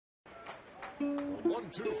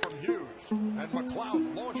1-2 from Hughes. And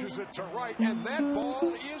Mclouth launches it to right, and that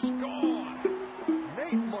ball is gone.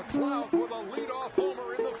 Nate Mclouth with a leadoff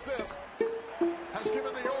homer in the fifth has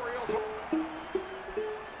given the Orioles.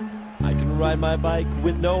 I can ride my bike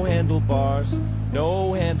with no handlebars,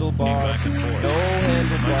 no handlebars, no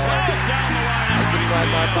handlebars. I can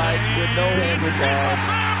ride my bike with no handlebars,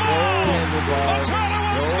 no handlebars, no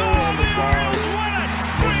handlebars.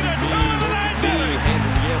 Look at me, hands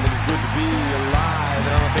in the air, but it's good to be alive. And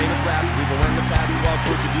I'm a famous rapper, even when the past is all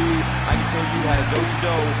crooked. I can show you how to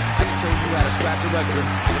do-si-do, I can show you how to scratch a record,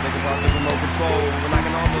 I can make a part of the remote control, and I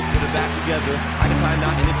can almost put it back together. I can tie a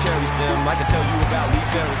knot in a cherry stem, I can tell you about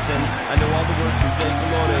Leif Erikson. I know all the words to De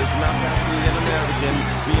Colores, and I'm practically an American.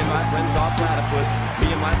 Me and my friend saw platypus, me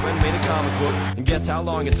and my friend made a comic book, and guess how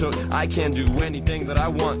long it took? I can do anything that I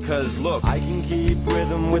want, cause look, I can keep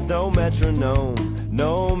rhythm with no metronome,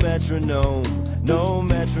 no metronome, no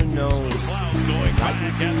metronome. I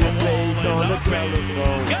can see your face on the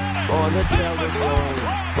telephone, on the telephone,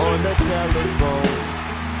 on the telephone.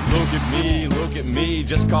 Look at me,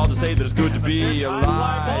 just called to say that it's good to be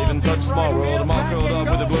alive in such a small world. I'm all curled up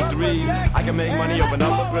with a book to read. I can make money, open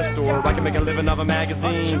up a thrift store. I can make a living of a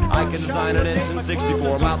magazine. I can design an engine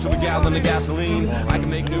 64 miles to a gallon of gasoline. I can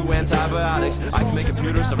make new antibiotics. I can make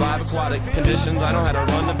computers survive aquatic conditions. I know how to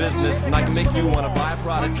run the business, and I can make you want to buy a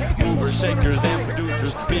product. Movers, shakers, and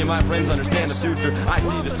producers. Me and my friends understand the future. I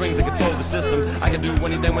see the strings that control the system. I can do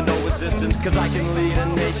anything with no assistance, cause I can lead a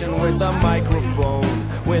nation with a microphone.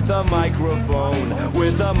 With a microphone,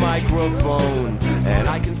 with a microphone. And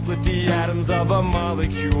I can split the atoms of a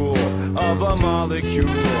molecule, of a molecule,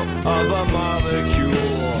 of a molecule.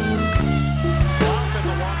 Off in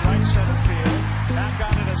the one right center field. Back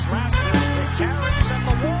on it is Rasmus. It carries and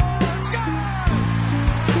the wall is gone.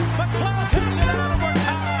 Mclouth hits it out over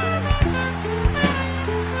time.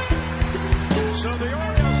 So the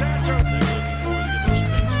Orioles answer.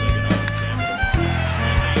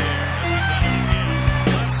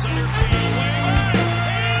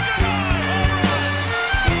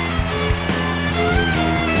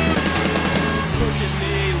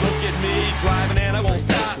 Driving and I won't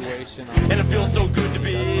stop, and it feels so good to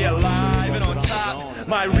be alive and on top.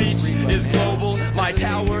 My reach is global, my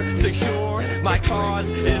tower secure, my cause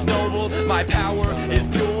is noble, my power is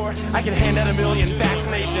pure. I can hand out 1 million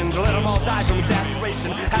vaccinations, or let them all die from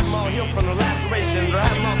exasperation, have them all healed from their lacerations, or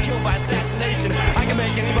have them all killed by assassination. I can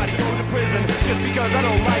make anybody go to prison just because I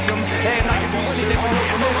don't like them, and I can do anything with no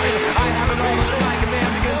permission. I have an order like a man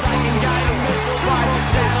because I can guide a missile by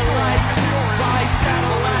satellite, by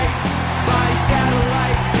satellite, by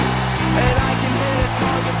satellite. And I can hit a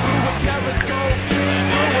target through a telescope,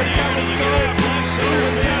 through a telescope, through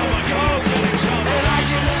a telescope. And I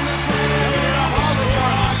can end the planet in a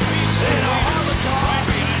holocaust, in a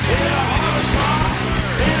holocaust, in a holocaust,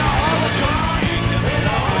 in a holocaust, in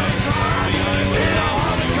a holocaust, in a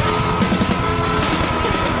holocaust.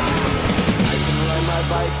 I can ride my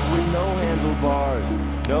bike with no handlebars,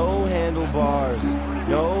 no handlebars,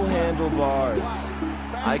 no handlebars.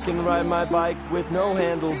 I can ride my bike with no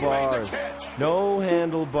handlebars, no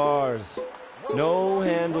handlebars, no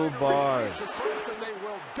handlebars. And they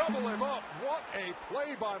will double him up. What a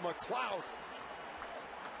play by Mclouth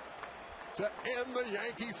to end the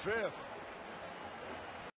Yankee fifth.